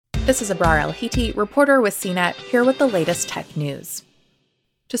This is Abrar El-Hiti, reporter with CNET, here with the latest tech news.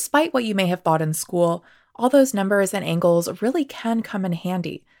 Despite what you may have thought in school, all those numbers and angles really can come in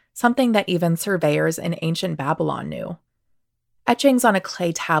handy, something that even surveyors in ancient Babylon knew. Etchings on a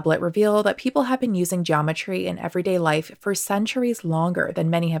clay tablet reveal that people have been using geometry in everyday life for centuries longer than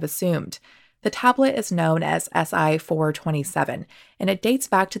many have assumed. The tablet is known as SI 427, and it dates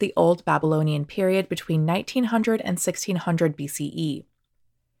back to the Old Babylonian period between 1900 and 1600 BCE.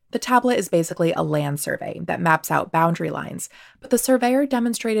 The tablet is basically a land survey that maps out boundary lines, but the surveyor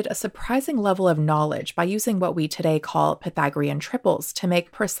demonstrated a surprising level of knowledge by using what we today call Pythagorean triples to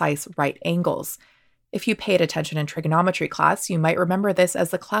make precise right angles. If you paid attention in trigonometry class, you might remember this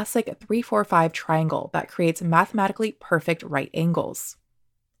as the classic 3-4-5 triangle that creates mathematically perfect right angles.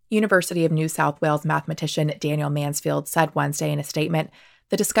 University of New South Wales mathematician Daniel Mansfield said Wednesday in a statement,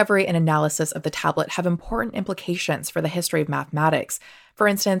 "The discovery and analysis of the tablet have important implications for the history of mathematics. For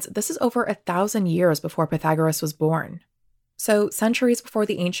instance, this is over 1,000 years before Pythagoras was born." So, centuries before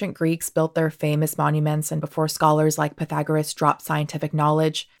the ancient Greeks built their famous monuments and before scholars like Pythagoras dropped scientific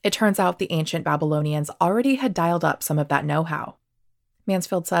knowledge, it turns out the ancient Babylonians already had dialed up some of that know-how.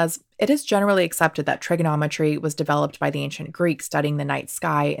 Mansfield says, "It is generally accepted that trigonometry was developed by the ancient Greeks studying the night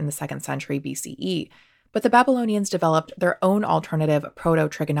sky in the 2nd century BCE, but the Babylonians developed their own alternative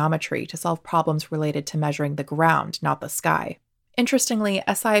proto-trigonometry to solve problems related to measuring the ground, not the sky." Interestingly,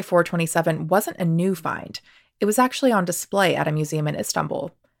 SI 427 wasn't a new find. It was actually on display at a museum in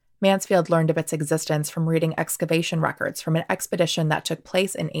Istanbul. Mansfield learned of its existence from reading excavation records from an expedition that took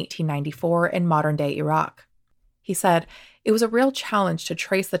place in 1894 in modern-day Iraq. He said, "It was a real challenge to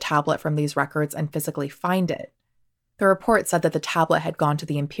trace the tablet from these records and physically find it." The report said that the tablet had gone to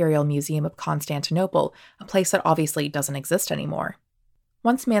the Imperial Museum of Constantinople, a place that obviously doesn't exist anymore.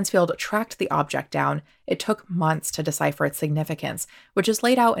 Once Mansfield tracked the object down, it took months to decipher its significance, which is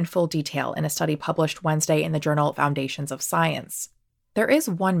laid out in full detail in a study published Wednesday in the journal Foundations of Science. There is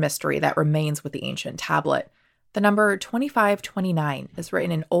one mystery that remains with the ancient tablet. The number 2529 is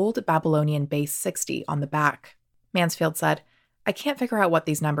written in Old Babylonian base 60 on the back. Mansfield said, "I can't figure out what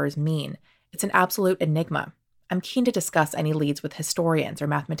these numbers mean. It's an absolute enigma. I'm keen to discuss any leads with historians or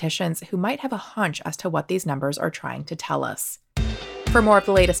mathematicians who might have a hunch as to what these numbers are trying to tell us." For more of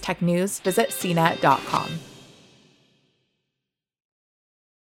the latest tech news, visit cnet.com.